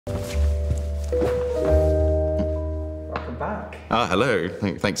Welcome back. Ah, hello.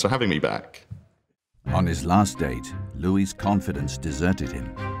 Thanks for having me back. On his last date, Louis' confidence deserted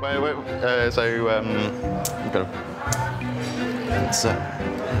him.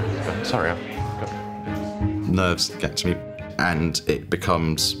 Sorry, I've got nerves get to me, and it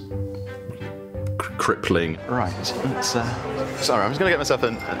becomes crippling. Right, sorry, I'm just gonna get myself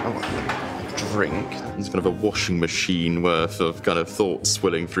a drink. There's kind of a washing machine worth of kind of thoughts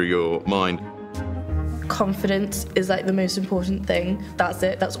swirling through your mind. Confidence is like the most important thing. That's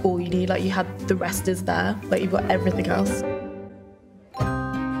it, that's all you need. Like, you had the rest is there, like you've got everything else.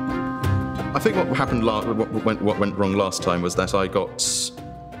 I think what happened, what went wrong last time was that I got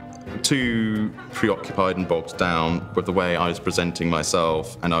too preoccupied and bogged down with the way I was presenting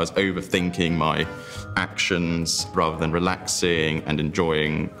myself, and I was overthinking my actions rather than relaxing and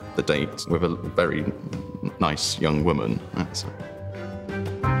enjoying the date with a very nice young woman.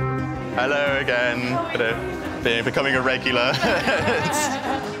 Hello again. Becoming a regular.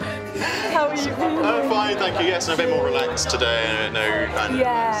 How are you? Oh, fine, thank you. Yes, I'm a bit more relaxed today.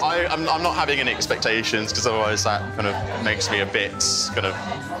 I'm not having any expectations, because otherwise that kind of makes me a bit it's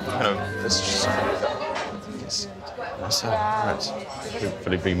just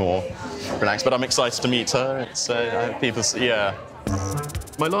hopefully be more relaxed. But I'm excited to meet her.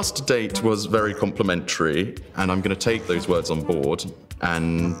 My last date was very complimentary, and I'm going to take those words on board,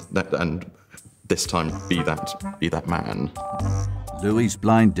 and this time be that man. Louis'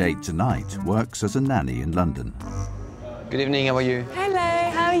 blind date tonight works as a nanny in London. Good evening, how are you? Hello,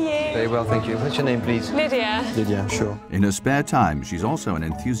 how are you? Very well, thank you. What's your name, please? Lydia. Lydia, sure. In her spare time, she's also an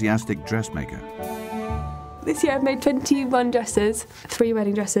enthusiastic dressmaker. This year I've made 21 dresses, 3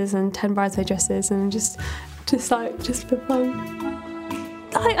 wedding dresses and 10 bridesmaid dresses, and just for fun.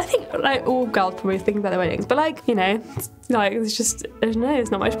 I think like all girls probably think about their weddings, but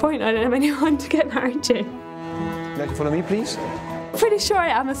there's not much point. I don't have anyone to get married to. Would you like to follow me, please? Pretty sure I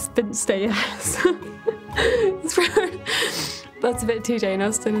am a spinster, yes. That's a bit too Jane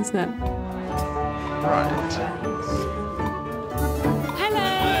Austen, isn't it? Right. Hello,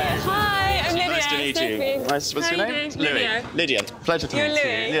 hi, I'm Lydia. Nice to meet you. What's your name? Louis. Lydia. Pleasure to meet you.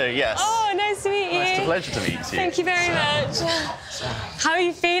 Yeah, yes. Oh, nice to meet you. It's a pleasure to meet you. Thank you very much. How are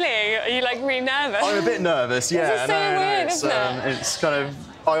you feeling? Are you really nervous? I'm a bit nervous, yeah. This is so weird, isn't it? It's kind of.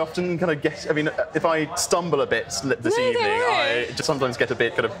 I often kind of get. I mean, if I stumble a bit this evening, I just sometimes get a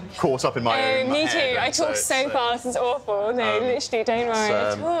bit kind of caught up in my own. Me too. head, I talk so fast. It's awful. No, literally, don't worry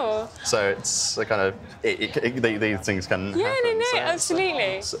at all. So it's a kind of these things can. Yeah, happen, no,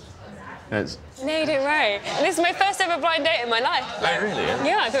 absolutely. No, don't worry. And this is my first ever blind date in my life. Oh, really?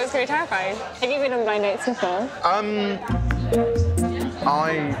 Yeah, I thought it was going to be terrifying. Have you been on blind dates before?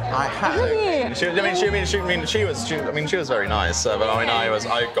 I have. She was very nice, but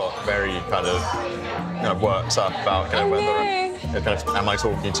I got very kind of worked up about whether am I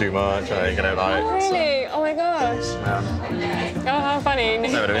talking too much? Really? Oh my gosh. Oh, how funny.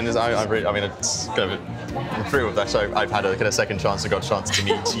 No, but it's kind of through with that. So I've had a kind of second chance. I got a chance to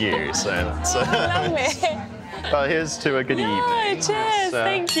meet you. So that's. Lovely. Well, here's to a good evening. Cheers.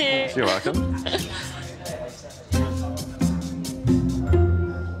 Thank you. You're welcome.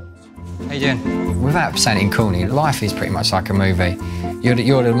 How you doing? Without sounding corny, life is pretty much like a movie. You're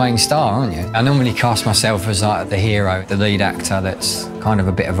the main star, aren't you? I normally cast myself as like the hero, the lead actor that's kind of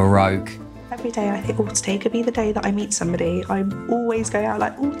a bit of a rogue. Every day I think, oh, today could be the day that I meet somebody. I'm always going out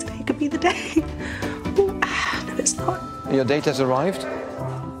like, oh, today could be the day. Oh, no, it's not. Your date has arrived?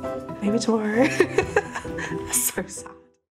 Maybe tomorrow. That's so sad.